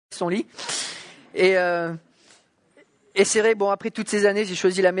son lit. Et c'est vrai, bon, après toutes ces années, j'ai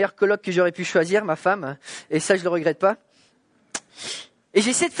choisi la meilleure coloc que j'aurais pu choisir, ma femme. Et ça, je le regrette pas. Et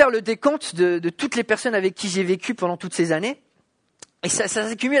j'essaie de faire le décompte de toutes les personnes avec qui j'ai vécu pendant toutes ces années. Et ça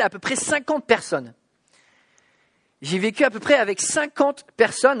s'accumule à peu près 50 personnes. J'ai vécu à peu près avec 50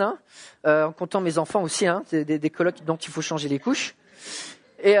 personnes, en comptant mes enfants aussi, des colocs dont il faut changer les couches.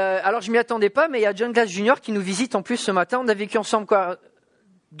 Et alors, je m'y attendais pas, mais il y a John Glass Jr. qui nous visite en plus ce matin. On a vécu ensemble,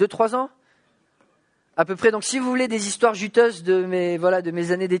 2-3 ans à peu près. Donc, si vous voulez des histoires juteuses de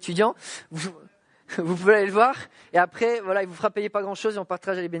mes années d'étudiant, vous pouvez aller le voir. Et après, il vous fera payer pas grand-chose et on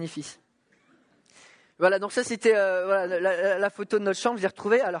partagera les bénéfices. Voilà, donc ça, c'était la photo de notre chambre. Je l'ai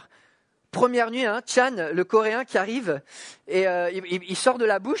retrouvée. Alors, première nuit, Chan, le Coréen qui arrive, et il sort de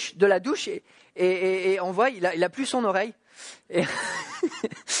la douche, et on voit, il a plus son oreille. Et,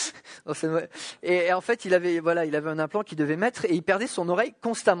 et en fait, il avait un implant qu'il devait mettre, et il perdait son oreille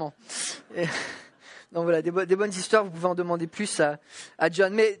constamment. Donc voilà, des bonnes histoires, vous pouvez en demander plus à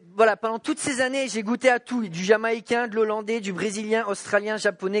John. Mais voilà, pendant toutes ces années, j'ai goûté à tout, du jamaïcain, de l'hollandais, du brésilien, australien,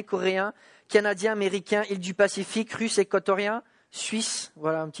 japonais, coréen, canadien, américain, île du Pacifique, russe, équatorien, suisse,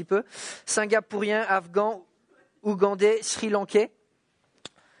 voilà un petit peu, singapourien, afghan, ougandais, sri-lankais.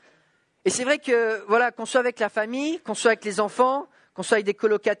 Et c'est vrai que, qu'on soit avec la famille, qu'on soit avec les enfants, qu'on soit avec des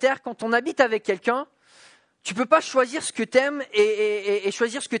colocataires, quand on habite avec quelqu'un, tu peux pas choisir ce que t'aimes et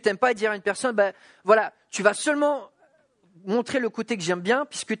choisir ce que t'aimes pas et dire à une personne, tu vas seulement montrer le côté que j'aime bien,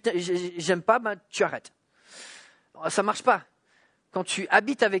 puisque j'aime pas, tu arrêtes. Ça marche pas. Quand tu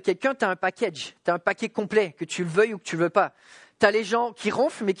habites avec quelqu'un, tu as un package, tu as un paquet complet, que tu le veuilles ou que tu le veux pas. Tu as les gens qui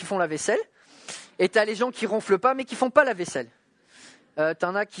ronflent mais qui font la vaisselle, et tu as les gens qui ronflent pas mais qui font pas la vaisselle.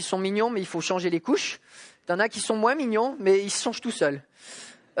 T'en as qui sont mignons mais il faut changer les couches. T'en as qui sont moins mignons mais ils se changent tout seuls.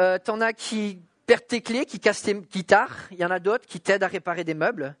 T'en as qui perdent tes clés, qui cassent tes guitares. Il y en a d'autres qui t'aident à réparer des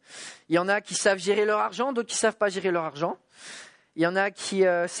meubles. Il y en a qui savent gérer leur argent, d'autres qui savent pas gérer leur argent. Il y en a qui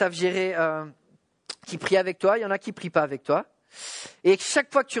savent gérer, qui prient avec toi. Il y en a qui prient pas avec toi. Et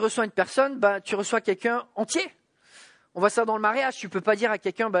chaque fois que tu reçois une personne, tu reçois quelqu'un entier. On voit ça dans le mariage. Tu peux pas dire à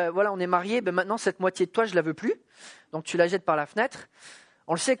quelqu'un, on est marié, maintenant cette moitié de toi, je la veux plus. Donc tu la jettes par la fenêtre.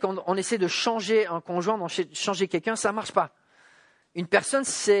 On le sait, quand on essaie de changer un conjoint, de changer quelqu'un, ça marche pas. Une personne,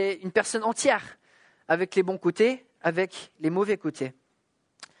 c'est une personne entière, avec les bons côtés, avec les mauvais côtés.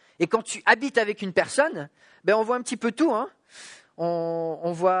 Et quand tu habites avec une personne, on voit un petit peu tout.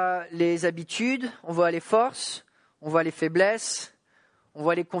 On voit les habitudes, on voit les forces, on voit les faiblesses, on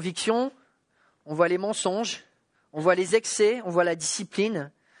voit les convictions, on voit les mensonges, on voit les excès, on voit la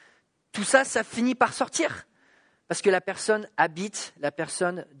discipline. Tout ça, ça finit par sortir. Parce que la personne habite, la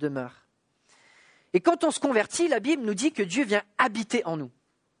personne demeure. Et quand on se convertit, la Bible nous dit que Dieu vient habiter en nous.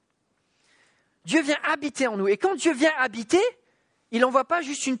 Dieu vient habiter en nous. Et quand Dieu vient habiter, il n'envoie pas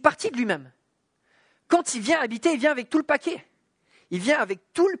juste une partie de lui-même. Quand il vient habiter, il vient avec tout le paquet. Il vient avec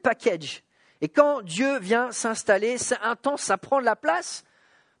tout le package. Et quand Dieu vient s'installer, c'est intense, ça prend de la place.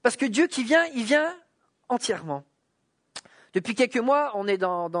 Parce que Dieu qui vient, il vient entièrement. Depuis quelques mois, on est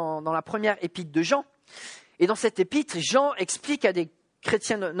dans la première épître de Jean. Et dans cette épître, Jean explique à des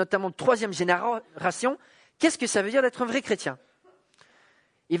chrétiens, notamment de 3e génération, qu'est-ce que ça veut dire d'être un vrai chrétien.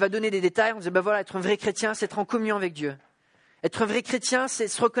 Il va donner des détails, on dit, être un vrai chrétien, c'est être en communion avec Dieu. Être un vrai chrétien, c'est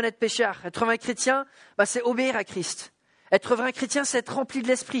se reconnaître pécheur. Être un vrai chrétien, c'est obéir à Christ. Être vrai chrétien, c'est être rempli de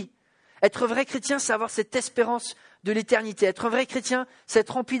l'esprit. Être vrai chrétien, c'est avoir cette espérance de l'éternité. Être un vrai chrétien, c'est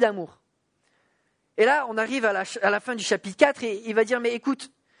être rempli d'amour. Et là, on arrive à la fin du chapitre 4 et il va dire, mais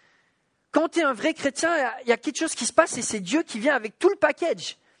écoute, quand tu es un vrai chrétien, il y a quelque chose qui se passe et c'est Dieu qui vient avec tout le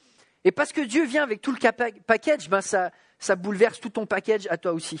package. Et parce que Dieu vient avec tout le package, ça bouleverse tout ton package à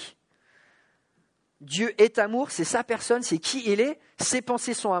toi aussi. Dieu est amour, c'est sa personne, c'est qui il est, ses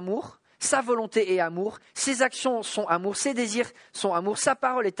pensées sont amour, sa volonté est amour, ses actions sont amour, ses désirs sont amour, sa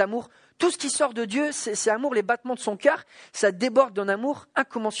parole est amour. Tout ce qui sort de Dieu, c'est amour, les battements de son cœur, ça déborde d'un amour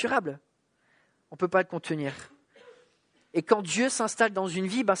incommensurable. On ne peut pas le contenir. Et quand Dieu s'installe dans une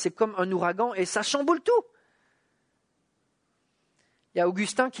vie, c'est comme un ouragan et ça chamboule tout. Il y a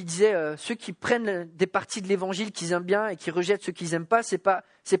Augustin qui disait ceux qui prennent des parties de l'évangile qu'ils aiment bien et qui rejettent ceux qu'ils n'aiment pas, c'est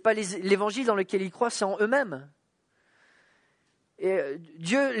pas l'évangile dans lequel ils croient, c'est en eux-mêmes. Et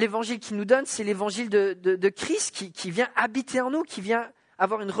Dieu, l'évangile qu'il nous donne, c'est l'évangile de Christ qui vient habiter en nous, qui vient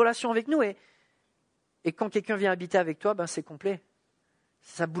avoir une relation avec nous. Et quand quelqu'un vient habiter avec toi, c'est complet.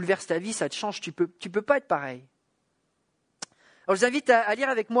 Ça bouleverse ta vie, ça te change, tu peux pas être pareil. Alors je vous invite à lire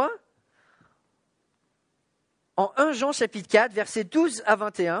avec moi en 1 Jean chapitre 4, versets 12 à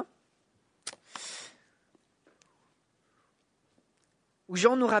 21, où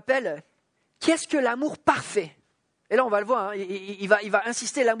Jean nous rappelle qu'est-ce que l'amour parfait. Et là, on va le voir, hein, il va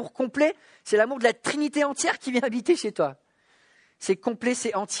insister, l'amour complet, c'est l'amour de la Trinité entière qui vient habiter chez toi. C'est complet,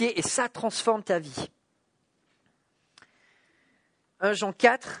 c'est entier, et ça transforme ta vie. 1 Jean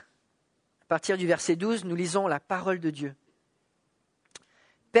 4, à partir du verset 12, nous lisons la parole de Dieu.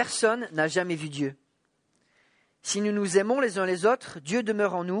 Personne n'a jamais vu Dieu. Si nous nous aimons les uns les autres, Dieu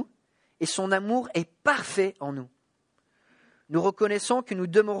demeure en nous, et son amour est parfait en nous. Nous reconnaissons que nous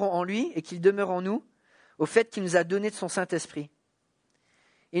demeurons en lui et qu'il demeure en nous, au fait qu'il nous a donné de son Saint-Esprit.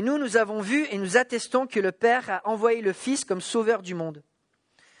 Et nous avons vu et nous attestons que le Père a envoyé le Fils comme sauveur du monde.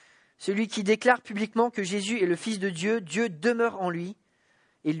 Celui qui déclare publiquement que Jésus est le Fils de Dieu, Dieu demeure en lui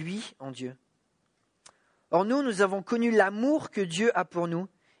et lui en Dieu. Or nous avons connu l'amour que Dieu a pour nous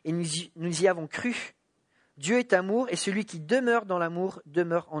et nous y avons cru. Dieu est amour et celui qui demeure dans l'amour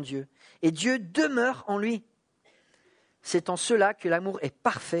demeure en Dieu. Et Dieu demeure en lui. C'est en cela que l'amour est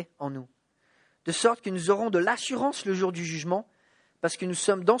parfait en nous. De sorte que nous aurons de l'assurance le jour du jugement, parce que nous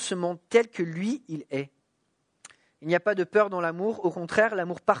sommes dans ce monde tel que lui, il est. Il n'y a pas de peur dans l'amour, au contraire,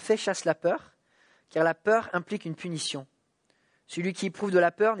 l'amour parfait chasse la peur, car la peur implique une punition. Celui qui éprouve de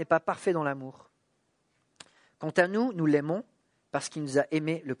la peur n'est pas parfait dans l'amour. Quant à nous, nous l'aimons, parce qu'il nous a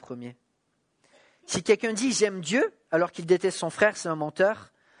aimés le premier. Si quelqu'un dit « j'aime Dieu » alors qu'il déteste son frère, c'est un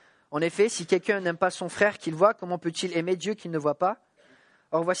menteur. En effet, si quelqu'un n'aime pas son frère qu'il voit, comment peut-il aimer Dieu qu'il ne voit pas ?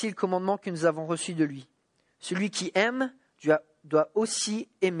 Or voici le commandement que nous avons reçu de lui. Celui qui aime doit aussi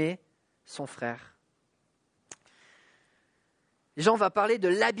aimer son frère. Jean va parler de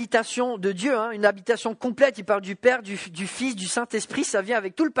l'habitation de Dieu, une habitation complète. Il parle du Père, du Fils, du Saint-Esprit, ça vient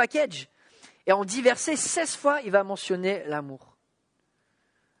avec tout le package. Et en 10 versets, 16 fois, il va mentionner l'amour.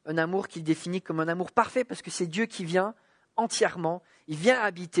 Un amour qu'il définit comme un amour parfait, parce que c'est Dieu qui vient entièrement, il vient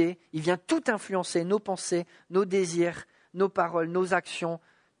habiter, il vient tout influencer, nos pensées, nos désirs, nos paroles, nos actions,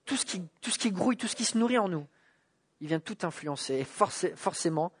 tout ce qui grouille, tout ce qui se nourrit en nous. Il vient tout influencer et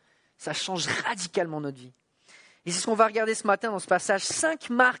forcément, ça change radicalement notre vie. Et c'est ce qu'on va regarder ce matin dans ce passage, 5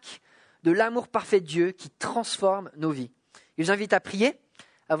 marques de l'amour parfait de Dieu qui transforment nos vies. Et je vous invite à prier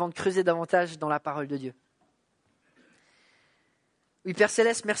avant de creuser davantage dans la parole de Dieu. Oui, Père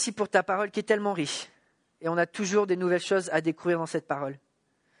Céleste, merci pour ta parole qui est tellement riche. Et on a toujours des nouvelles choses à découvrir dans cette parole.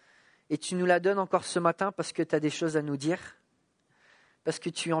 Et tu nous la donnes encore ce matin parce que tu as des choses à nous dire, parce que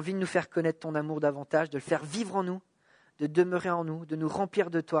tu as envie de nous faire connaître ton amour davantage, de le faire vivre en nous, de demeurer en nous, de nous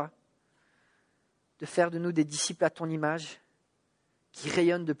remplir de toi, de faire de nous des disciples à ton image, qui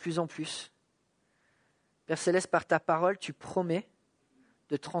rayonnent de plus en plus. Père Céleste, par ta parole, tu promets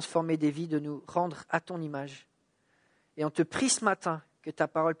de transformer des vies, de nous rendre à ton image. Et on te prie ce matin que ta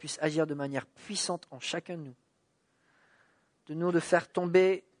parole puisse agir de manière puissante en chacun de nous de faire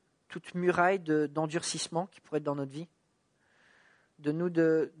tomber toute muraille d'endurcissement qui pourrait être dans notre vie,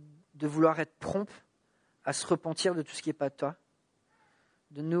 de vouloir être prompt à se repentir de tout ce qui n'est pas de toi,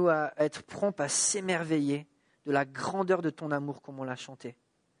 de nous à être prompt à s'émerveiller de la grandeur de ton amour comme on l'a chanté,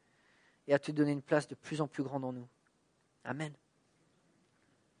 et à te donner une place de plus en plus grande en nous. Amen.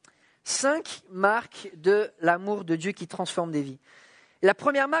 5 marques de l'amour de Dieu qui transforme des vies. Et la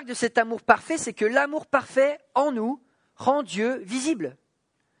première marque de cet amour parfait, c'est que l'amour parfait en nous rend Dieu visible.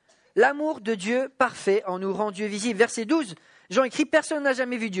 L'amour de Dieu parfait en nous rend Dieu visible. Verset 12, Jean écrit « Personne n'a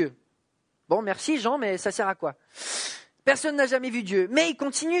jamais vu Dieu ». Bon, merci Jean, mais ça sert à quoi ? Personne n'a jamais vu Dieu. Mais il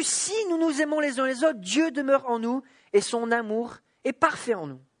continue « Si nous nous aimons les uns les autres, Dieu demeure en nous et son amour est parfait en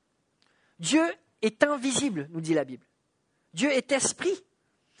nous. » Dieu est invisible, nous dit la Bible. Dieu est esprit.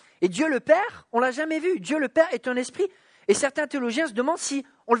 Et Dieu le Père, on ne l'a jamais vu. Dieu le Père est un esprit. Et certains théologiens se demandent si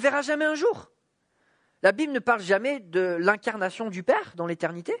on ne le verra jamais un jour. La Bible ne parle jamais de l'incarnation du Père dans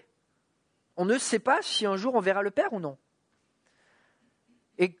l'éternité. On ne sait pas si un jour on verra le Père ou non.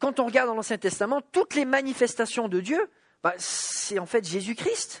 Et quand on regarde dans l'Ancien Testament, toutes les manifestations de Dieu, c'est en fait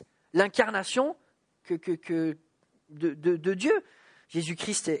Jésus-Christ, l'incarnation de Dieu.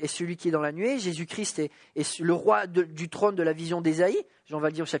 Jésus-Christ est celui qui est dans la nuée, Jésus-Christ est le roi du trône de la vision d'Ésaïe, Jean va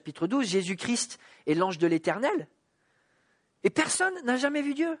le dire au chapitre 12, Jésus-Christ est l'ange de l'Éternel. Et personne n'a jamais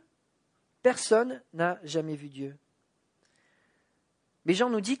vu Dieu. Personne n'a jamais vu Dieu. Mais Jean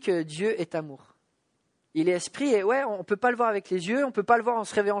nous dit que Dieu est amour. Il est esprit et on ne peut pas le voir avec les yeux, on ne peut pas le voir en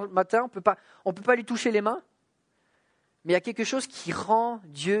se réveillant le matin, on ne peut pas lui toucher les mains. Mais il y a quelque chose qui rend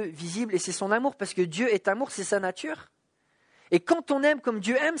Dieu visible et c'est son amour, parce que Dieu est amour, c'est sa nature. Et quand on aime comme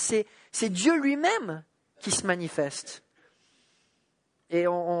Dieu aime, c'est Dieu lui-même qui se manifeste. Et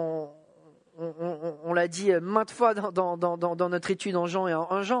on l'a dit maintes fois dans notre étude en Jean et en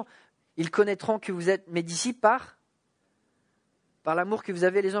 1 Jean, ils connaîtront que vous êtes mes disciples par l'amour que vous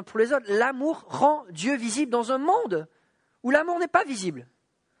avez les uns pour les autres. L'amour rend Dieu visible dans un monde où l'amour n'est pas visible.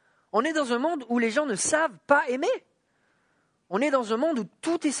 On est dans un monde où les gens ne savent pas aimer. On est dans un monde où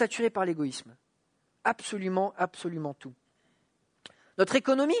tout est saturé par l'égoïsme. Absolument, absolument tout. Notre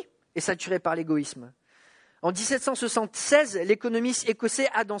économie est saturée par l'égoïsme. En 1776, l'économiste écossais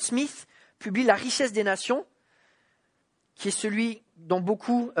Adam Smith publie La richesse des nations, qui est celui dont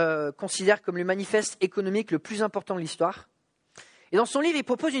beaucoup considèrent comme le manifeste économique le plus important de l'histoire. Et dans son livre, il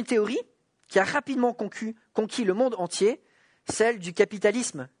propose une théorie qui a rapidement conquis le monde entier, celle du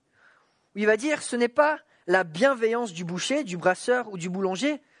capitalisme. Où il va dire, ce n'est pas la bienveillance du boucher, du brasseur ou du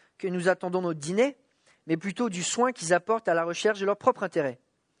boulanger que nous attendons notre dîner, mais plutôt du soin qu'ils apportent à la recherche de leur propre intérêt.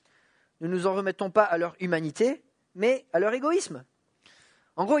 Nous ne nous en remettons pas à leur humanité, mais à leur égoïsme.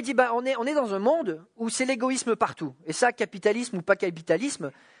 En gros, il dit, on est dans un monde où c'est l'égoïsme partout. Et ça, capitalisme ou pas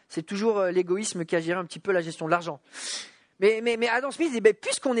capitalisme, c'est toujours l'égoïsme qui a géré un petit peu la gestion de l'argent. Mais Adam Smith dit,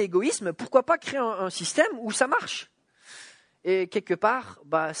 puisqu'on est égoïsme, pourquoi pas créer un système où ça marche ? Et quelque part,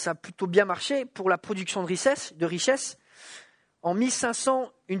 ça a plutôt bien marché pour la production de richesse. En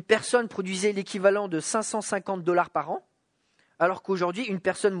 1500, une personne produisait l'équivalent de $550 par an, alors qu'aujourd'hui, une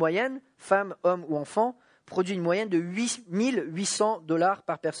personne moyenne, femme, homme ou enfant, produit une moyenne de $800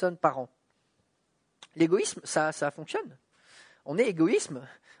 par personne par an. L'égoïsme, ça fonctionne. On est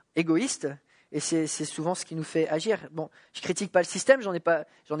égoïste, et c'est souvent ce qui nous fait agir. Bon, je critique pas le système, j'en ai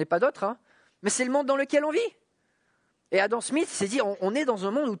pas d'autres, mais c'est le monde dans lequel on vit. Et Adam Smith s'est dit, on est dans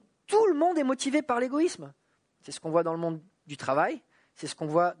un monde où tout le monde est motivé par l'égoïsme. C'est ce qu'on voit dans le monde du travail, c'est ce qu'on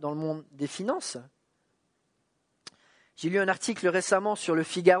voit dans le monde des finances. J'ai lu un article récemment sur le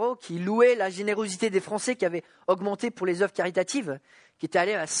Figaro qui louait la générosité des Français qui avait augmenté pour les œuvres caritatives, qui était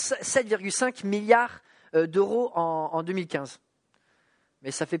allée à 7,5 milliards d'euros en 2015.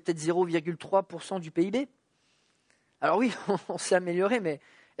 Mais ça fait peut-être 0,3% du PIB. Alors oui, on s'est amélioré, mais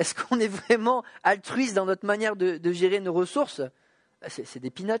est-ce qu'on est vraiment altruiste dans notre manière de gérer nos ressources ? C'est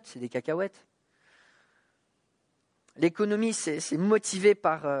des peanuts, c'est des cacahuètes. L'économie, c'est motivé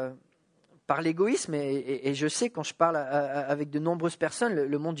par l'égoïsme, et je sais, quand je parle avec de nombreuses personnes,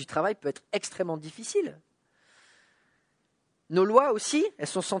 le monde du travail peut être extrêmement difficile. Nos lois aussi, elles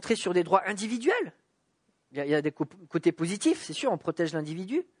sont centrées sur des droits individuels. Il y a des côtés positifs, c'est sûr, on protège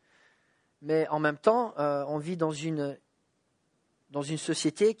l'individu, mais en même temps, on vit dans une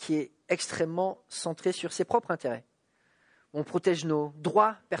société qui est extrêmement centrée sur ses propres intérêts. On protège nos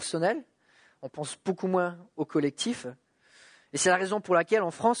droits personnels, on pense beaucoup moins au collectif. Et c'est la raison pour laquelle, en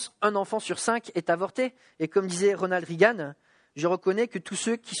France, 1 enfant sur 5 est avorté. Et comme disait Ronald Reagan, je reconnais que tous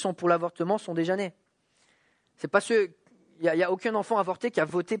ceux qui sont pour l'avortement sont déjà nés. C'est pas il n'y a aucun enfant avorté qui a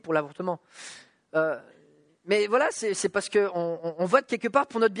voté pour l'avortement. Mais voilà, c'est parce qu'on vote quelque part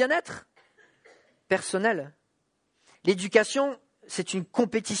pour notre bien-être personnel. L'éducation, c'est une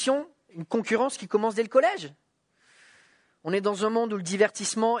compétition, une concurrence qui commence dès le collège. On est dans un monde où le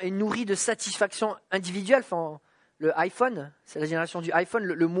divertissement est nourri de satisfaction individuelle. Enfin, le iPhone, c'est la génération du iPhone,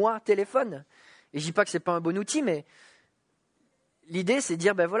 le moi téléphone. Et je dis pas que c'est pas un bon outil, mais l'idée, c'est de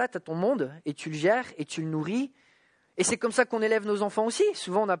dire, tu as ton monde, et tu le gères, et tu le nourris. Et c'est comme ça qu'on élève nos enfants aussi.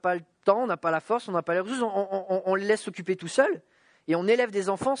 Souvent, on n'a pas le temps, on n'a pas la force, on n'a pas les ressources, on les laisse s'occuper tout seuls. Et on élève des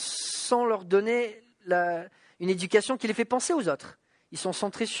enfants sans leur donner une éducation qui les fait penser aux autres. Ils sont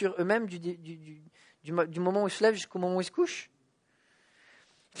centrés sur eux-mêmes du moment où ils se lèvent jusqu'au moment où ils se couchent.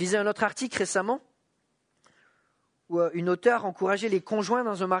 Je lisais un autre article récemment où une auteure encourageait les conjoints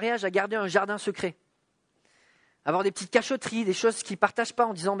dans un mariage à garder un jardin secret. Avoir des petites cachotteries, des choses qu'ils ne partagent pas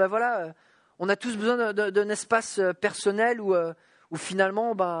en disant, on a tous besoin d'un espace personnel où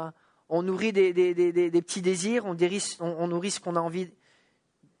finalement, on nourrit des petits désirs, on nourrit ce qu'on a envie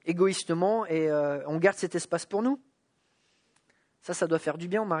égoïstement et on garde cet espace pour nous. Ça doit faire du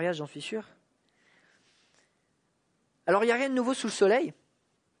bien au mariage, j'en suis sûr. Alors, il n'y a rien de nouveau sous le soleil.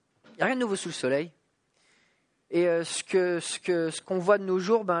 Il n'y a rien de nouveau sous le soleil. Et ce qu'on voit de nos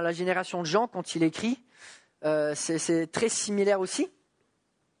jours, la génération de Jean, quand il écrit, c'est très similaire aussi.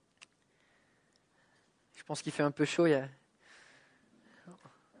 Je pense qu'il fait un peu chaud.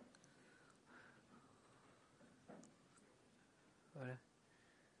 Voilà.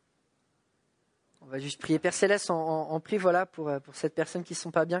 On va juste prier. Père Céleste, on prie pour cette personne qui ne se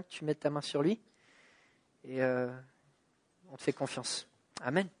sent pas bien, que tu mettes ta main sur lui. Et on te fait confiance.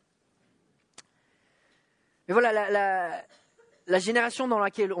 Amen. Mais voilà, la génération dans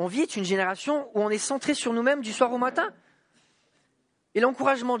laquelle on vit est une génération où on est centré sur nous-mêmes du soir au matin. Et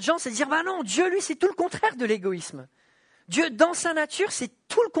l'encouragement de Jean, c'est de dire, non, Dieu, lui, c'est tout le contraire de l'égoïsme. Dieu, dans sa nature, c'est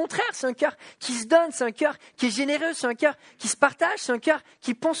tout le contraire. C'est un cœur qui se donne, c'est un cœur qui est généreux, c'est un cœur qui se partage, c'est un cœur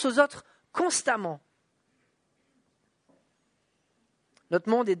qui pense aux autres constamment. Notre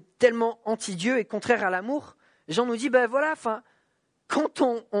monde est tellement anti-Dieu et contraire à l'amour. Jean nous dit, quand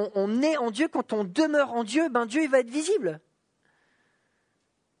on est en Dieu, quand on demeure en Dieu, Dieu il va être visible.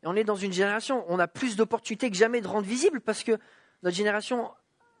 Et on est dans une génération, on a plus d'opportunités que jamais de rendre visible parce que notre génération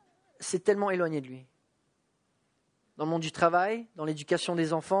s'est tellement éloignée de lui. Dans le monde du travail, dans l'éducation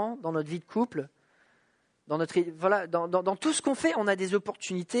des enfants, dans notre vie de couple, dans tout ce qu'on fait, on a des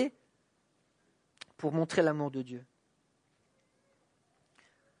opportunités pour montrer l'amour de Dieu.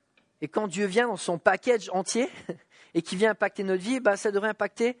 Et quand Dieu vient dans son package entier et qu'il vient impacter notre vie, ça devrait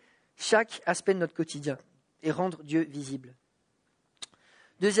impacter chaque aspect de notre quotidien et rendre Dieu visible.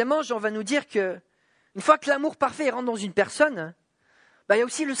 Deuxièmement, Jean va nous dire que une fois que l'amour parfait rentre dans une personne, il y a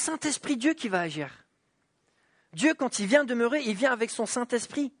aussi le Saint-Esprit de Dieu qui va agir. Dieu, quand il vient demeurer, il vient avec son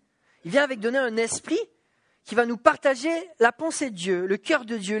Saint-Esprit. Il vient avec donner un esprit qui va nous partager la pensée de Dieu, le cœur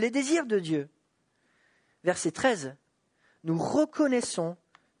de Dieu, les désirs de Dieu. Verset 13. Nous reconnaissons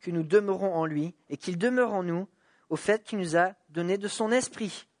que nous demeurons en lui et qu'il demeure en nous au fait qu'il nous a donné de son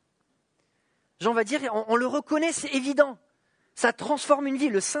esprit. Jean va dire, on le reconnaît, c'est évident. Ça transforme une vie.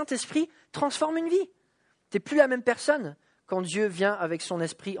 Le Saint-Esprit transforme une vie. Tu n'es plus la même personne quand Dieu vient avec son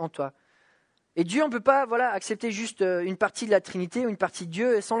esprit en toi. Et Dieu, on ne peut pas accepter juste une partie de la Trinité ou une partie de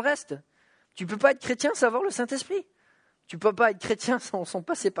Dieu et sans le reste. Tu ne peux pas être chrétien sans avoir le Saint-Esprit. Tu ne peux pas être chrétien sans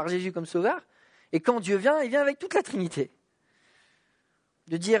passer par Jésus comme sauveur. Et quand Dieu vient, il vient avec toute la Trinité.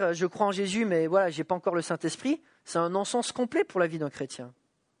 De dire je crois en Jésus, mais je n'ai pas encore le Saint-Esprit, c'est un non-sens complet pour la vie d'un chrétien.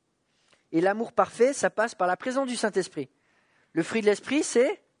 Et l'amour parfait, ça passe par la présence du Saint-Esprit. Le fruit de l'Esprit,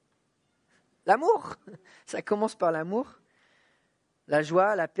 c'est l'amour. Ça commence par l'amour. La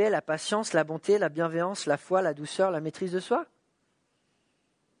joie, la paix, la patience, la bonté, la bienveillance, la foi, la douceur, la maîtrise de soi.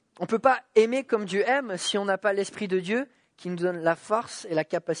 On ne peut pas aimer comme Dieu aime si on n'a pas l'Esprit de Dieu qui nous donne la force et la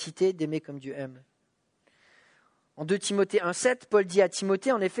capacité d'aimer comme Dieu aime. En 2 Timothée 1,7, Paul dit à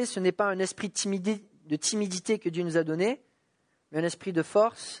Timothée, en effet, ce n'est pas un esprit de timidité que Dieu nous a donné, mais un esprit de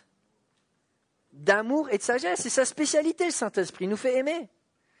force, d'amour et de sagesse. C'est sa spécialité, le Saint-Esprit. Il nous fait aimer.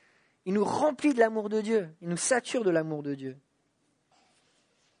 Il nous remplit de l'amour de Dieu. Il nous sature de l'amour de Dieu.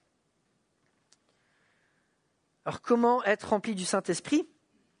 Alors, comment être rempli du Saint-Esprit ?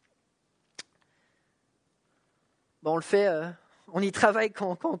 On le fait, on y travaille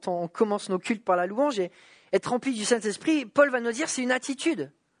quand on commence nos cultes par la louange. Et être rempli du Saint-Esprit, Paul va nous dire, c'est une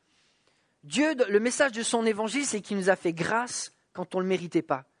attitude. Dieu, le message de son évangile, c'est qu'il nous a fait grâce quand on ne le méritait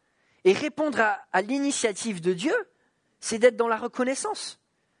pas. Et répondre à l'initiative de Dieu, c'est d'être dans la reconnaissance.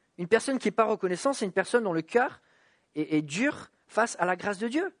 Une personne qui n'est pas reconnaissante, c'est une personne dont le cœur est dur face à la grâce de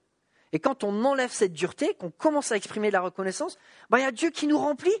Dieu. Et quand on enlève cette dureté, qu'on commence à exprimer la reconnaissance, il y a Dieu qui nous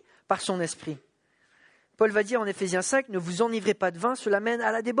remplit par son esprit. Paul va dire en Éphésiens 5, « Ne vous enivrez pas de vin, cela mène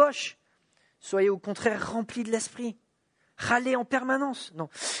à la débauche. Soyez au contraire remplis de l'esprit. Râlez en permanence. Non.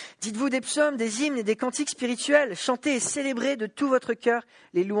 Dites-vous des psaumes, des hymnes et des cantiques spirituels. Chantez et célébrez de tout votre cœur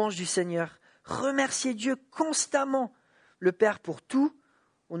les louanges du Seigneur. Remerciez Dieu constamment, le Père, pour tout,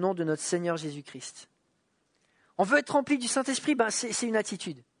 au nom de notre Seigneur Jésus-Christ. » On veut être rempli du Saint-Esprit, c'est une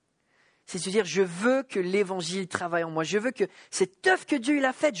attitude. C'est de se dire, je veux que l'Évangile travaille en moi. Je veux que cette œuvre que Dieu il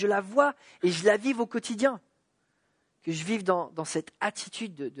a faite, je la vois et je la vive au quotidien. Que je vive dans cette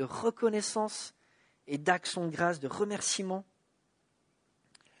attitude de reconnaissance et d'action de grâce, de remerciement.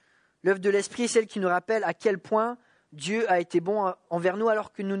 L'œuvre de l'Esprit est celle qui nous rappelle à quel point Dieu a été bon envers nous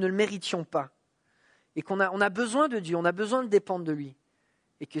alors que nous ne le méritions pas. Et qu'on a besoin de Dieu, on a besoin de dépendre de lui.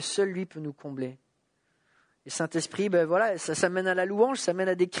 Et que seul lui peut nous combler. Et Saint-Esprit, ça mène à la louange, ça mène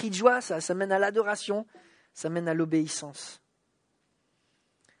à des cris de joie, ça mène à l'adoration, ça mène à l'obéissance.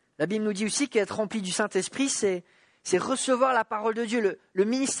 La Bible nous dit aussi qu'être rempli du Saint-Esprit, c'est recevoir la parole de Dieu. Le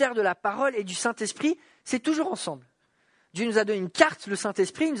ministère de la parole et du Saint-Esprit, c'est toujours ensemble. Dieu nous a donné une carte, le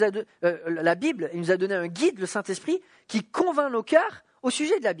Saint-Esprit, la Bible, il nous a donné un guide, le Saint-Esprit, qui convainc nos cœurs au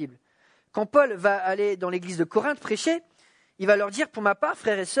sujet de la Bible. Quand Paul va aller dans l'église de Corinthe prêcher, il va leur dire, pour ma part,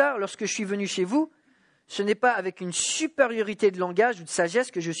 frères et sœurs, lorsque je suis venu chez vous, ce n'est pas avec une supériorité de langage ou de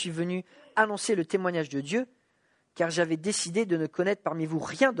sagesse que je suis venu annoncer le témoignage de Dieu, car j'avais décidé de ne connaître parmi vous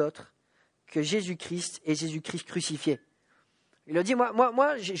rien d'autre que Jésus-Christ et Jésus-Christ crucifié. Il a dit,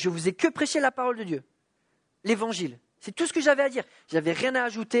 moi, je vous ai que prêché la parole de Dieu, l'évangile. C'est tout ce que j'avais à dire. Je n'avais rien à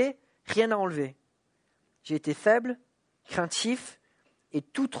ajouter, rien à enlever. J'ai été faible, craintif et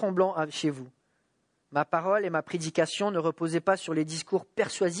tout tremblant chez vous. Ma parole et ma prédication ne reposaient pas sur les discours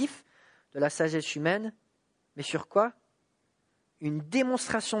persuasifs de la sagesse humaine, mais sur quoi ? Une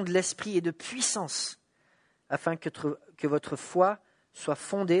démonstration de l'esprit et de puissance, afin que votre foi soit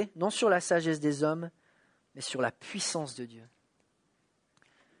fondée non sur la sagesse des hommes, mais sur la puissance de Dieu.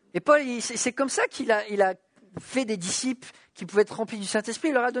 Et Paul, c'est comme ça qu'il a fait des disciples qui pouvaient être remplis du Saint-Esprit,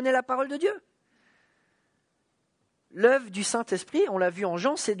 il leur a donné la parole de Dieu. L'œuvre du Saint-Esprit, on l'a vu en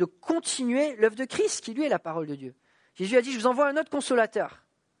Jean, c'est de continuer l'œuvre de Christ, qui lui est la parole de Dieu. Jésus a dit, je vous envoie un autre consolateur.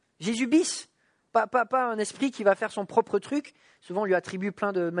 Jésus bis. Pas un esprit qui va faire son propre truc. Souvent, on lui attribue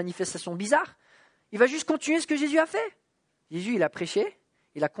plein de manifestations bizarres. Il va juste continuer ce que Jésus a fait. Jésus, il a prêché,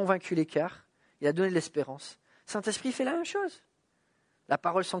 il a convaincu les cœurs, il a donné de l'espérance. Le Saint-Esprit fait la même chose. La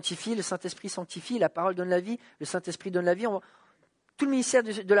parole sanctifie, le Saint-Esprit sanctifie, la parole donne la vie, le Saint-Esprit donne la vie. Tout le ministère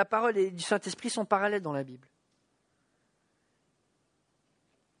de la parole et du Saint-Esprit sont parallèles dans la Bible.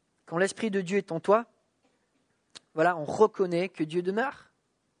 Quand l'Esprit de Dieu est en toi, voilà, on reconnaît que Dieu demeure.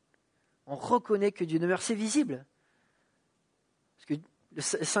 On reconnaît que Dieu demeure, c'est visible. Parce que le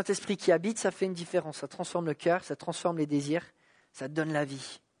Saint-Esprit qui habite, ça fait une différence. Ça transforme le cœur, ça transforme les désirs, ça donne la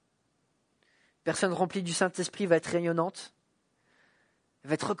vie. Une personne remplie du Saint-Esprit va être rayonnante, elle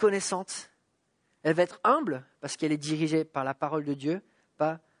va être reconnaissante, elle va être humble parce qu'elle est dirigée par la parole de Dieu,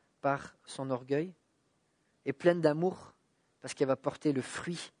 pas par son orgueil, et pleine d'amour parce qu'elle va porter le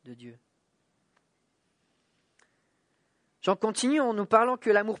fruit de Dieu. J'en continue en nous parlant que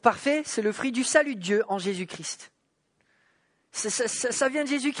l'amour parfait, c'est le fruit du salut de Dieu en Jésus-Christ. Ça vient de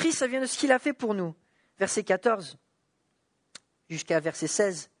Jésus-Christ, ça vient de ce qu'il a fait pour nous. Verset 14 jusqu'à verset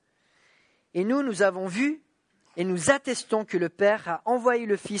 16. Et nous avons vu et nous attestons que le Père a envoyé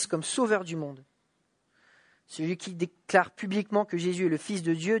le Fils comme sauveur du monde. Celui qui déclare publiquement que Jésus est le Fils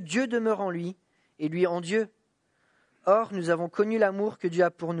de Dieu, Dieu demeure en lui et lui en Dieu. Or, nous avons connu l'amour que Dieu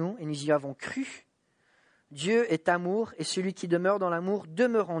a pour nous et nous y avons cru. Dieu est amour et celui qui demeure dans l'amour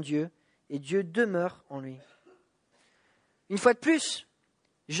demeure en Dieu et Dieu demeure en lui. Une fois de plus,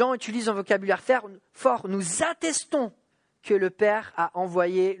 Jean utilise un vocabulaire fort. Nous attestons que le Père a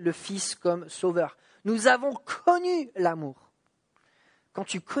envoyé le Fils comme sauveur. Nous avons connu l'amour. Quand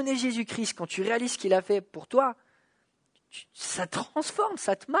tu connais Jésus-Christ, quand tu réalises ce qu'il a fait pour toi, ça te transforme,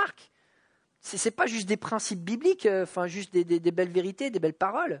 ça te marque. Ce n'est pas juste des principes bibliques, juste des belles vérités, des belles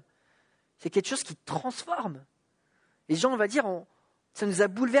paroles. C'est quelque chose qui te transforme. Les gens, on va dire, ça nous a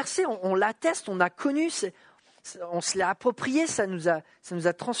bouleversés, on l'atteste, on a connu, on se l'a approprié, ça nous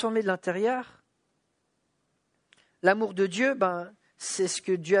a transformés de l'intérieur. L'amour de Dieu, c'est ce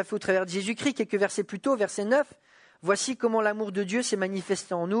que Dieu a fait au travers de Jésus-Christ. Quelques versets plus tôt, verset 9. Voici comment l'amour de Dieu s'est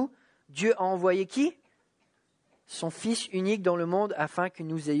manifesté en nous. Dieu a envoyé qui ? Son Fils unique dans le monde afin que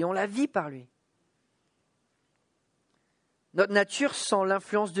nous ayons la vie par lui. Notre nature, sans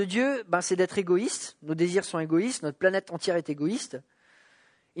l'influence de Dieu, c'est d'être égoïste. Nos désirs sont égoïstes, notre planète entière est égoïste.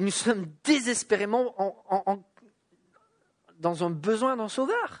 Et nous sommes désespérément dans un besoin d'un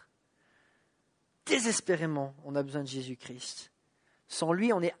sauveur. Désespérément, on a besoin de Jésus-Christ. Sans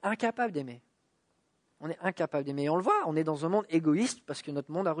lui, on est incapable d'aimer. On est incapable d'aimer. Et on le voit, on est dans un monde égoïste parce que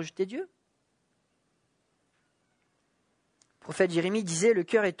notre monde a rejeté Dieu. Le prophète Jérémie disait « Le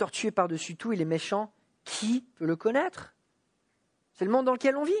cœur est tortueux par-dessus tout, il est méchant. Qui peut le connaître ?» C'est le monde dans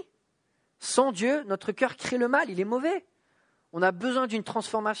lequel on vit. Sans Dieu, notre cœur crée le mal, il est mauvais. On a besoin d'une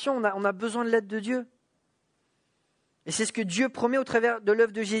transformation, on a besoin de l'aide de Dieu. Et c'est ce que Dieu promet au travers de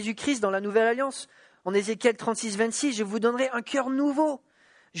l'œuvre de Jésus-Christ dans la Nouvelle Alliance. En Ézéchiel 36, 26, « Je vous donnerai un cœur nouveau.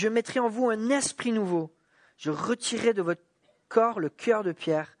 Je mettrai en vous un esprit nouveau. Je retirerai de votre corps le cœur de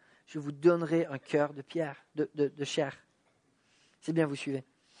pierre. Je vous donnerai un cœur de pierre, de chair. » C'est bien, vous suivez.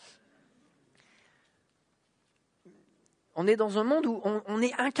 On est dans un monde où on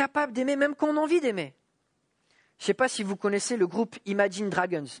est incapable d'aimer, même quand on a envie d'aimer. Je ne sais pas si vous connaissez le groupe Imagine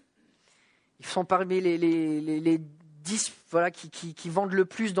Dragons. Ils sont parmi les 10 qui vendent le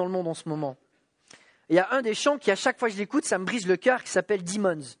plus dans le monde en ce moment. Il y a un des chants qui, à chaque fois que je l'écoute, ça me brise le cœur, qui s'appelle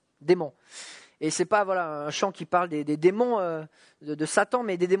Demons, démons. Et ce n'est pas un chant qui parle des démons de Satan,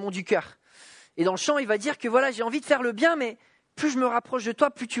 mais des démons du cœur. Et dans le chant, il va dire que j'ai envie de faire le bien, mais plus je me rapproche de toi,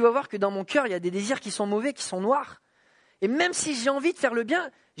 plus tu vas voir que dans mon cœur, il y a des désirs qui sont mauvais, qui sont noirs. Et même si j'ai envie de faire le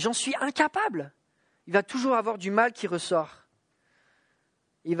bien, j'en suis incapable. Il va toujours avoir du mal qui ressort.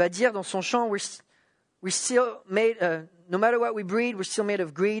 Il va dire dans son chant, we're still made, no matter what we breed, we're still made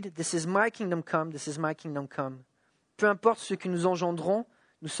of greed. This is my kingdom come, this is my kingdom come. Peu importe ce que nous engendrons,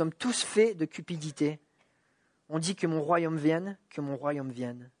 nous sommes tous faits de cupidité. On dit que mon royaume vienne, que mon royaume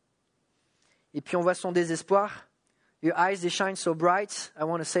vienne. Et puis on voit son désespoir. Your eyes, they shine so bright. I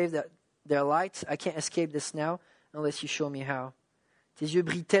want to save their light. I can't escape this now unless you show me how. Tes yeux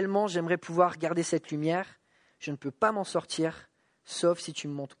brillent tellement, j'aimerais pouvoir garder cette lumière. Je ne peux pas m'en sortir, sauf si tu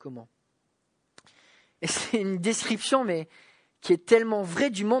me montres comment. Et c'est une description, mais qui est tellement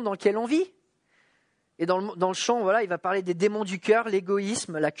vraie du monde dans lequel on vit. Et dans le chant, il va parler des démons du cœur,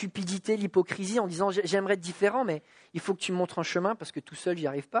 l'égoïsme, la cupidité, l'hypocrisie, en disant j'aimerais être différent, mais il faut que tu me montres un chemin parce que tout seul, j'y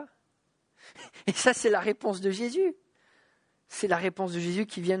arrive pas. Et ça, c'est la réponse de Jésus. C'est la réponse de Jésus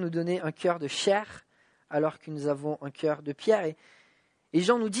qui vient nous donner un cœur de chair, alors que nous avons un cœur de pierre. Et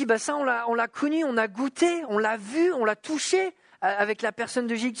Jean nous dit, ça, on l'a connu, on a goûté, on l'a vu, on l'a touché, avec la personne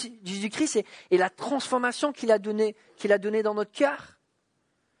de Jésus-Christ et la transformation qu'il a donnée dans notre cœur.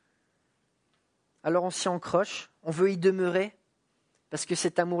 Alors on s'y accroche, on veut y demeurer, parce que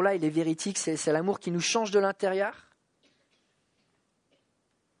cet amour-là, il est véridique, c'est l'amour qui nous change de l'intérieur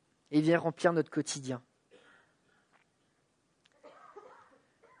et il vient remplir notre quotidien.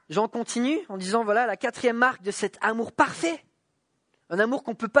 J'en continue en disant, voilà, la 4e marque de cet amour parfait. Un amour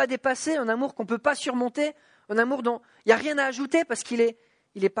qu'on ne peut pas dépasser, un amour qu'on ne peut pas surmonter, un amour dont il n'y a rien à ajouter parce qu'il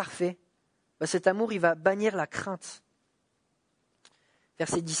est parfait. Cet amour, il va bannir la crainte.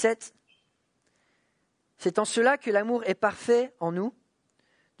 Verset 17. C'est en cela que l'amour est parfait en nous,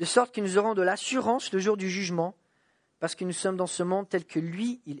 de sorte que nous aurons de l'assurance le jour du jugement, parce que nous sommes dans ce monde tel que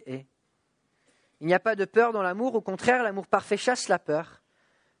lui, il est. Il n'y a pas de peur dans l'amour, au contraire, l'amour parfait chasse la peur,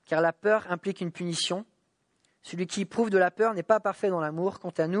 car la peur implique une punition. Celui qui éprouve de la peur n'est pas parfait dans l'amour.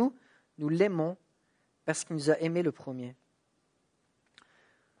 Quant à nous, nous l'aimons parce qu'il nous a aimés le premier.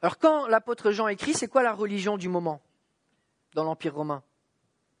 Alors quand l'apôtre Jean écrit, c'est quoi la religion du moment dans l'Empire romain ?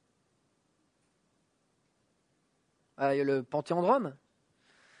 Il y a le Panthéon de Rome.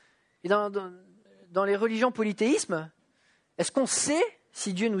 Et dans les religions polythéismes, est-ce qu'on sait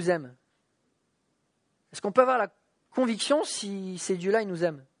si Dieu nous aime ? Est-ce qu'on peut avoir la conviction si ces dieux-là, ils nous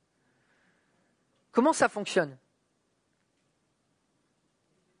aiment ? Comment ça fonctionne ?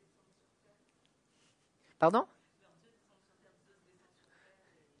 Pardon ?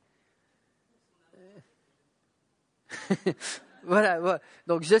 Voilà.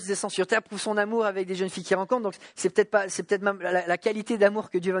 Donc Zeus descend sur terre, prouve son amour avec des jeunes filles qu'il rencontre. Donc c'est peut-être même la qualité d'amour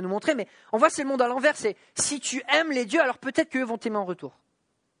que Dieu va nous montrer. Mais on voit, c'est le monde à l'envers. C'est si tu aimes les dieux, alors peut-être qu'eux vont t'aimer en retour.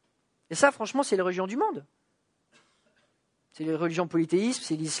 Et ça, franchement, c'est les religions du monde. C'est les religions polythéistes,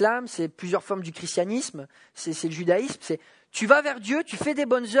 c'est l'islam, c'est plusieurs formes du christianisme, c'est le judaïsme. Tu vas vers Dieu, tu fais des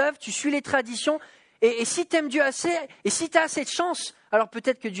bonnes œuvres, tu suis les traditions. Et si tu aimes Dieu assez, et si tu as assez de chance, alors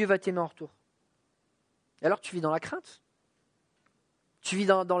peut-être que Dieu va t'aimer en retour. Et alors tu vis dans la crainte. Tu vis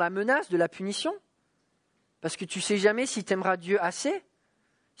dans la menace de la punition. Parce que tu ne sais jamais si tu aimeras Dieu assez.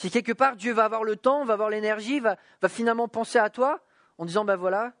 Si quelque part Dieu va avoir le temps, va avoir l'énergie, va finalement penser à toi en disant,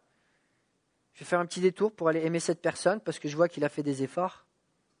 voilà, je vais faire un petit détour pour aller aimer cette personne parce que je vois qu'il a fait des efforts.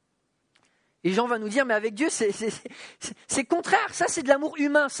 Et Jean va nous dire, mais avec Dieu, c'est contraire. Ça, c'est de l'amour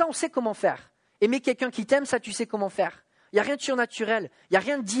humain. Ça, on sait comment faire. Aimer quelqu'un qui t'aime, ça, tu sais comment faire. Il n'y a rien de surnaturel. Il n'y a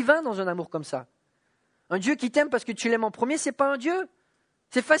rien de divin dans un amour comme ça. Un Dieu qui t'aime parce que tu l'aimes en premier, ce n'est pas un Dieu.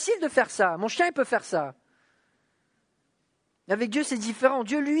 C'est facile de faire ça. Mon chien, il peut faire ça. Avec Dieu, c'est différent.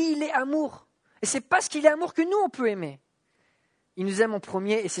 Dieu, lui, il est amour. Et c'est parce qu'il est amour que nous, on peut aimer. Il nous aime en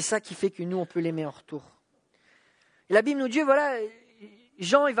premier et c'est ça qui fait que nous, on peut l'aimer en retour. Et la Bible nous dit, voilà,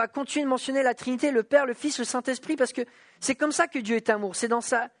 Jean, il va continuer de mentionner la Trinité, le Père, le Fils, le Saint-Esprit, parce que c'est comme ça que Dieu est amour. C'est dans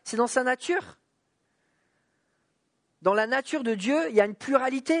sa nature. Dans la nature de Dieu, il y a une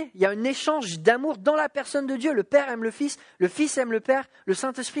pluralité, il y a un échange d'amour dans la personne de Dieu. Le Père aime le Fils aime le Père, le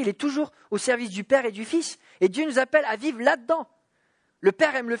Saint-Esprit, il est toujours au service du Père et du Fils. Et Dieu nous appelle à vivre là-dedans. Le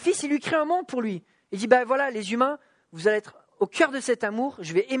Père aime le Fils, il lui crée un monde pour lui. Il dit, voilà, les humains, vous allez être au cœur de cet amour,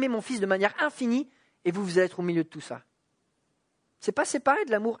 je vais aimer mon Fils de manière infinie, et vous allez être au milieu de tout ça. C'est pas séparé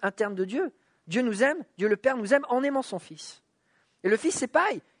de l'amour interne de Dieu. Dieu nous aime, Dieu le Père nous aime en aimant son Fils. Et le Fils, c'est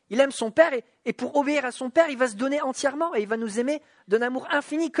pareil. Il aime son Père et pour obéir à son Père, il va se donner entièrement et il va nous aimer d'un amour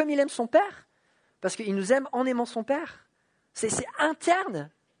infini comme il aime son Père. Parce qu'il nous aime en aimant son Père. C'est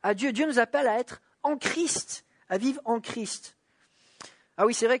interne à Dieu. Dieu nous appelle à être en Christ, à vivre en Christ. Ah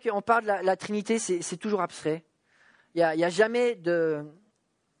oui, c'est vrai qu'on parle de la Trinité, c'est toujours abstrait. Il n'y a jamais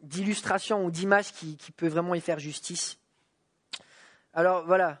d'illustration ou d'image qui peut vraiment y faire justice. Alors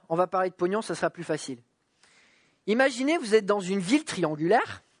voilà, on va parler de pognon, ça sera plus facile. Imaginez, vous êtes dans une ville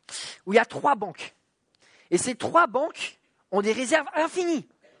triangulaire où il y a 3 banques. Et ces 3 banques ont des réserves infinies.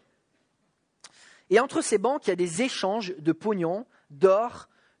 Et entre ces banques, il y a des échanges de pognon, d'or,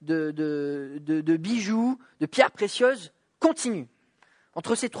 de bijoux, de pierres précieuses continus.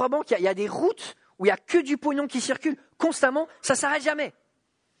 Entre ces 3 banques, il y a des routes où il n'y a que du pognon qui circule constamment, ça ne s'arrête jamais.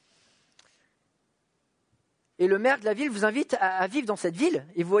 Et le maire de la ville vous invite à vivre dans cette ville,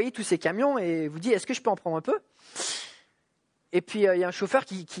 et vous voyez tous ces camions, et vous dit, est-ce que je peux en prendre un peu ? Et puis, il y a un chauffeur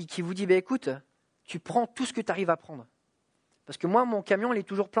qui vous dit, écoute, tu prends tout ce que tu arrives à prendre. Parce que moi, mon camion, il est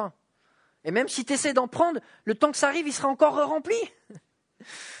toujours plein. Et même si tu essaies d'en prendre, le temps que ça arrive, il sera encore rempli.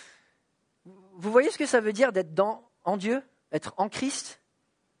 Vous voyez ce que ça veut dire d'être en Dieu, être en Christ ?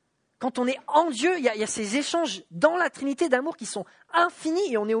 Quand on est en Dieu, il y a ces échanges dans la Trinité d'amour qui sont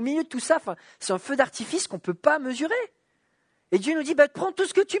infinis et on est au milieu de tout ça. Enfin, c'est un feu d'artifice qu'on ne peut pas mesurer. Et Dieu nous dit, prends tout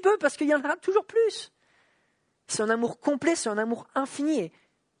ce que tu peux parce qu'il y en aura toujours plus. C'est un amour complet, c'est un amour infini et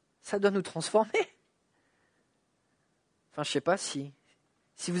ça doit nous transformer. Enfin, je ne sais pas si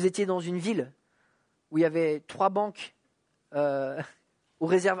vous étiez dans une ville où il y avait 3 banques aux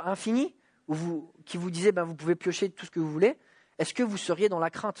réserves infinies, qui vous disaient vous pouvez piocher tout ce que vous voulez, est-ce que vous seriez dans la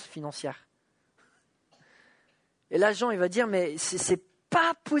crainte financière? Et là, Jean, il va dire, mais c'est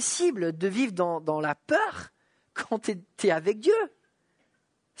pas possible de vivre dans la peur quand tu es avec Dieu.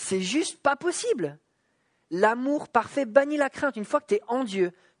 C'est juste pas possible. L'amour parfait bannit la crainte. Une fois que tu es en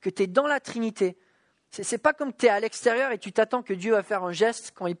Dieu, que tu es dans la Trinité, c'est pas comme que tu es à l'extérieur et tu t'attends que Dieu va faire un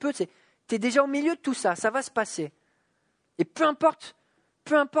geste quand il peut. Tu es déjà au milieu de tout ça, ça va se passer. Et peu importe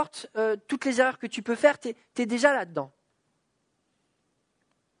toutes les erreurs que tu peux faire, tu es déjà là-dedans.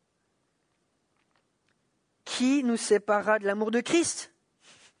 Qui nous séparera de l'amour de Christ?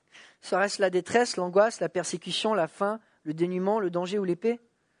 Serait-ce la détresse, l'angoisse, la persécution, la faim, le dénuement, le danger ou l'épée?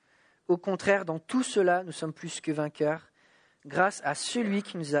 Au contraire, dans tout cela, nous sommes plus que vainqueurs, grâce à celui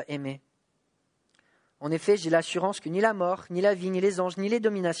qui nous a aimés. En effet, j'ai l'assurance que ni la mort, ni la vie, ni les anges, ni les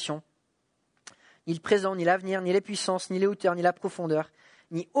dominations, ni le présent, ni l'avenir, ni les puissances, ni les hauteurs, ni la profondeur,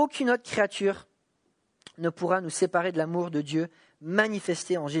 ni aucune autre créature ne pourra nous séparer de l'amour de Dieu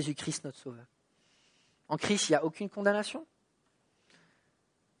manifesté en Jésus-Christ notre Sauveur. En Christ, il n'y a aucune condamnation.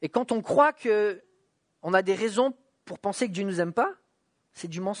 Et quand on croit qu'on a des raisons pour penser que Dieu ne nous aime pas, c'est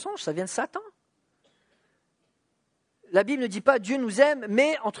du mensonge, ça vient de Satan. La Bible ne dit pas Dieu nous aime,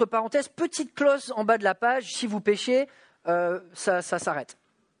 mais entre parenthèses, petite clause en bas de la page, si vous péchez, ça s'arrête.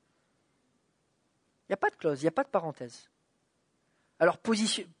 Il n'y a pas de clause, il n'y a pas de parenthèse. Alors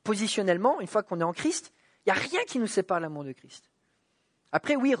positionnellement, une fois qu'on est en Christ, il n'y a rien qui nous sépare de l'amour de Christ.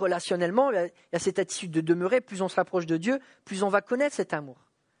 Après, oui, relationnellement, il y a cette attitude de demeurer, plus on se rapproche de Dieu, plus on va connaître cet amour.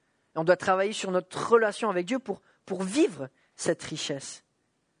 Et on doit travailler sur notre relation avec Dieu pour vivre cette richesse.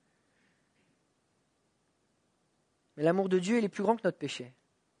 Mais l'amour de Dieu, il est plus grand que notre péché.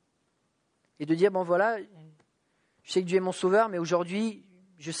 Et de dire, voilà, je sais que Dieu est mon sauveur, mais aujourd'hui,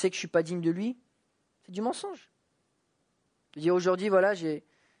 je sais que je ne suis pas digne de lui, c'est du mensonge. De dire aujourd'hui, voilà, je ne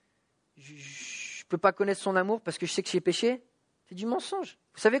peux pas connaître son amour parce que je sais que j'ai péché, c'est du mensonge.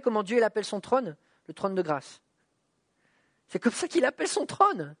 Vous savez comment Dieu il appelle son trône? Le trône de grâce. C'est comme ça qu'il appelle son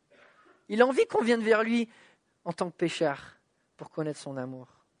trône. Il a envie qu'on vienne vers lui en tant que pécheur pour connaître son amour.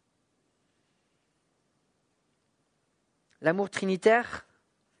 L'amour trinitaire,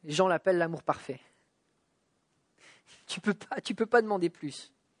 les gens l'appellent l'amour parfait. Tu peux pas demander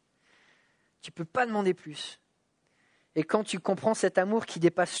plus. Tu peux pas demander plus. Et quand tu comprends cet amour qui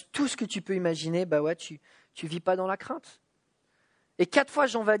dépasse tout ce que tu peux imaginer, tu vis pas dans la crainte. Et 4 fois,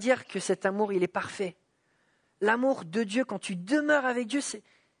 Jean va dire que cet amour, il est parfait. L'amour de Dieu, quand tu demeures avec Dieu,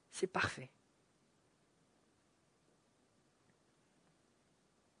 c'est parfait.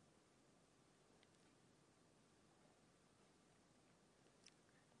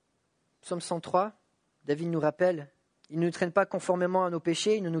 Psaume 103, David nous rappelle, il ne nous traîne pas conformément à nos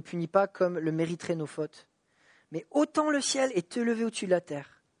péchés, il ne nous punit pas comme le mériteraient nos fautes. Mais autant le ciel est élevé au-dessus de la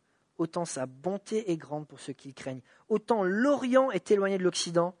terre, autant sa bonté est grande pour ceux qui le craignent. Autant l'Orient est éloigné de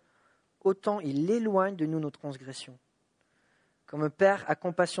l'Occident, autant il éloigne de nous notre transgression. Comme un père a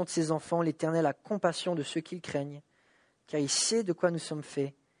compassion de ses enfants, l'Éternel a compassion de ceux qui le craignent, car il sait de quoi nous sommes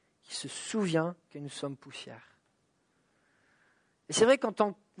faits, il se souvient que nous sommes poussière. Et c'est vrai qu'en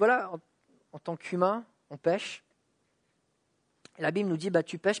tant qu'humain, on pêche. Et la Bible nous dit,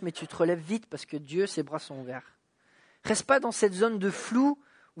 tu pêches, mais tu te relèves vite parce que Dieu, ses bras sont ouverts. Reste pas dans cette zone de flou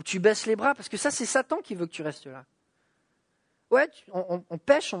où tu baisses les bras, parce que ça, c'est Satan qui veut que tu restes là. Ouais, on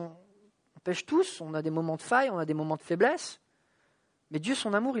pêche, on pêche tous, on a des moments de faille, on a des moments de faiblesse, mais Dieu,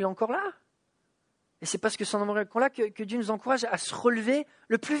 son amour, il est encore là. Et c'est parce que son amour est encore là que Dieu nous encourage à se relever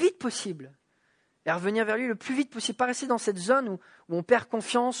le plus vite possible. Et à revenir vers lui le plus vite possible, pas rester dans cette zone où on perd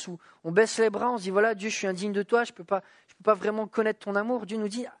confiance, où on baisse les bras, on se dit, voilà, Dieu, je suis indigne de toi, je peux pas vraiment connaître ton amour. Dieu nous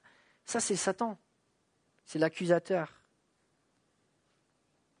dit, ça c'est Satan, c'est l'accusateur.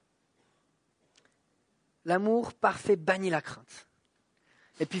 L'amour parfait bannit la crainte.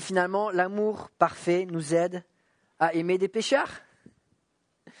 Et puis finalement, l'amour parfait nous aide à aimer des pécheurs.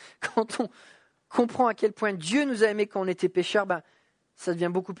 Quand on comprend à quel point Dieu nous a aimés quand on était pécheurs, ça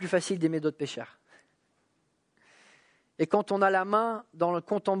devient beaucoup plus facile d'aimer d'autres pécheurs. Et quand on a la main dans le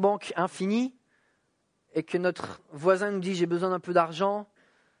compte en banque infini et que notre voisin nous dit « j'ai besoin d'un peu d'argent »,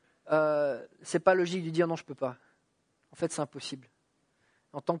 c'est pas logique de dire « non, je peux pas ». En fait, c'est impossible.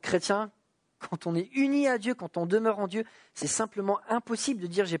 En tant que chrétien, quand on est uni à Dieu, quand on demeure en Dieu, c'est simplement impossible de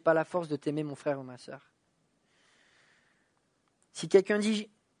dire « j'ai pas la force de t'aimer, mon frère ou ma sœur ». Si quelqu'un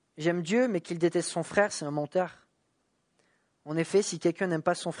dit « j'aime Dieu » mais qu'il déteste son frère, c'est un menteur. En effet, si quelqu'un n'aime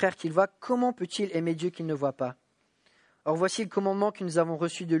pas son frère qu'il voit, comment peut-il aimer Dieu qu'il ne voit pas ? Or voici le commandement que nous avons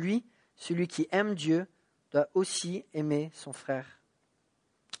reçu de lui, celui qui aime Dieu doit aussi aimer son frère.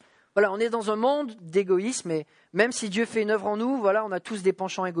 Voilà, on est dans un monde d'égoïsme, et même si Dieu fait une œuvre en nous, voilà, on a tous des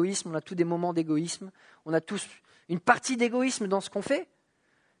penchants égoïsme, on a tous des moments d'égoïsme, on a tous une partie d'égoïsme dans ce qu'on fait,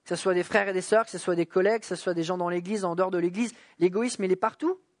 que ce soit des frères et des sœurs, que ce soit des collègues, que ce soit des gens dans l'église, en dehors de l'église. L'égoïsme, il est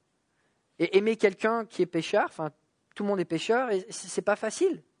partout. Et aimer quelqu'un qui est pécheur, enfin, tout le monde est pécheur, et c'est pas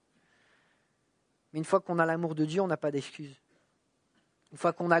facile. Mais une fois qu'on a l'amour de Dieu, on n'a pas d'excuse. Une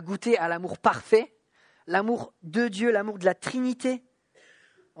fois qu'on a goûté à l'amour parfait, l'amour de Dieu, l'amour de la Trinité,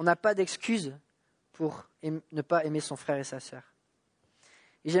 on n'a pas d'excuse pour ne pas aimer son frère et sa sœur.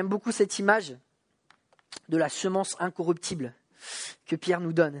 Et j'aime beaucoup cette image de la semence incorruptible que Pierre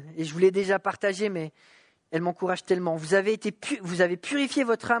nous donne. Et je vous l'ai déjà partagée, mais elle m'encourage tellement. Vous avez purifié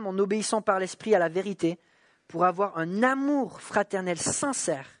votre âme en obéissant par l'Esprit à la vérité pour avoir un amour fraternel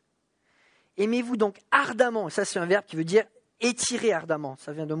sincère. Aimez-vous donc ardemment, ça c'est un verbe qui veut dire étirer ardemment,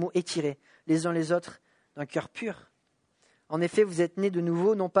 ça vient du mot étirer, les uns les autres d'un cœur pur. En effet, vous êtes nés de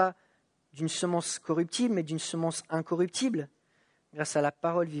nouveau, non pas d'une semence corruptible, mais d'une semence incorruptible, grâce à la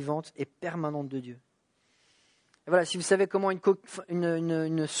parole vivante et permanente de Dieu. Et voilà, si vous savez comment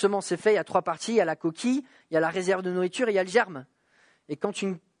une semence est faite, il y a 3 parties, il y a la coquille, il y a la réserve de nourriture et il y a le germe. Et quand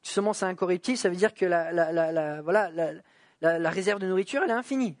une semence est incorruptible, ça veut dire que la réserve de nourriture, elle est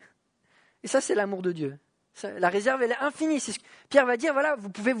infinie. Et ça, c'est l'amour de Dieu. La réserve, elle est infinie. C'est ce que Pierre va dire, voilà, vous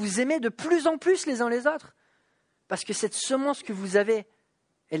pouvez vous aimer de plus en plus les uns les autres. Parce que cette semence que vous avez,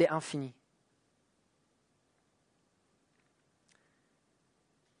 elle est infinie.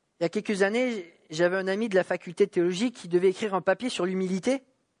 Il y a quelques années, j'avais un ami de la faculté de théologie qui devait écrire un papier sur l'humilité.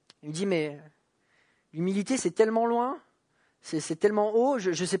 Il me dit, mais l'humilité, c'est tellement loin, c'est tellement haut,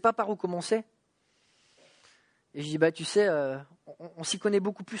 je ne sais pas par où commencer. Et je dis, tu sais, on s'y connaît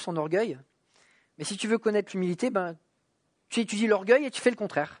beaucoup plus en orgueil. Mais si tu veux connaître l'humilité, tu étudies l'orgueil et tu fais le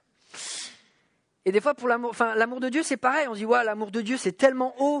contraire. Et des fois, pour l'amour de Dieu, c'est pareil. On se dit, l'amour de Dieu, c'est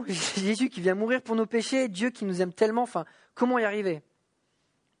tellement haut. Jésus qui vient mourir pour nos péchés, Dieu qui nous aime tellement. Comment y arriver ?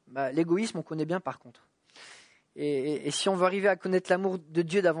 L'égoïsme, on connaît bien par contre. Et si on veut arriver à connaître l'amour de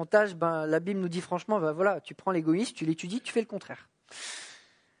Dieu davantage, la Bible nous dit franchement, tu prends l'égoïsme, tu l'étudies, tu fais le contraire.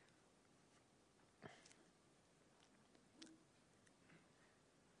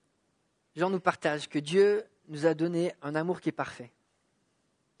 Jean nous partage que Dieu nous a donné un amour qui est parfait.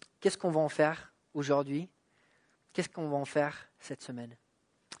 Qu'est-ce qu'on va en faire aujourd'hui ? Qu'est-ce qu'on va en faire cette semaine ?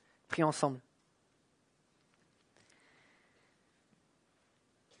 Prions ensemble.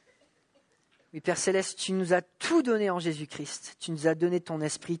 Oui, Père Céleste, tu nous as tout donné en Jésus-Christ. Tu nous as donné ton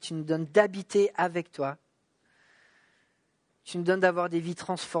esprit, tu nous donnes d'habiter avec toi. Tu nous donnes d'avoir des vies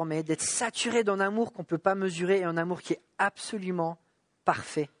transformées, d'être saturés d'un amour qu'on ne peut pas mesurer et un amour qui est absolument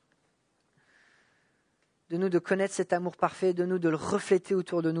parfait. De nous de connaître cet amour parfait, de nous de le refléter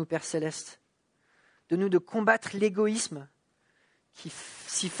autour de nous, Père Céleste. De nous de combattre l'égoïsme qui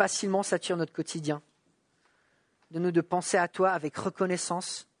si facilement sature notre quotidien. De nous de penser à toi avec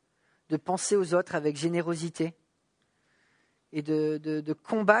reconnaissance, de penser aux autres avec générosité et de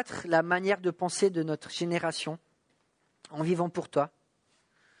combattre la manière de penser de notre génération en vivant pour toi,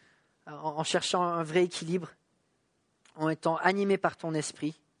 en cherchant un vrai équilibre, en étant animé par ton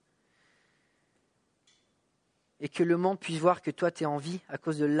esprit. Et que le monde puisse voir que toi, tu es en vie à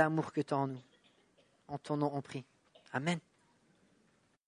cause de l'amour que tu as en nous. En ton nom, on prie. Amen.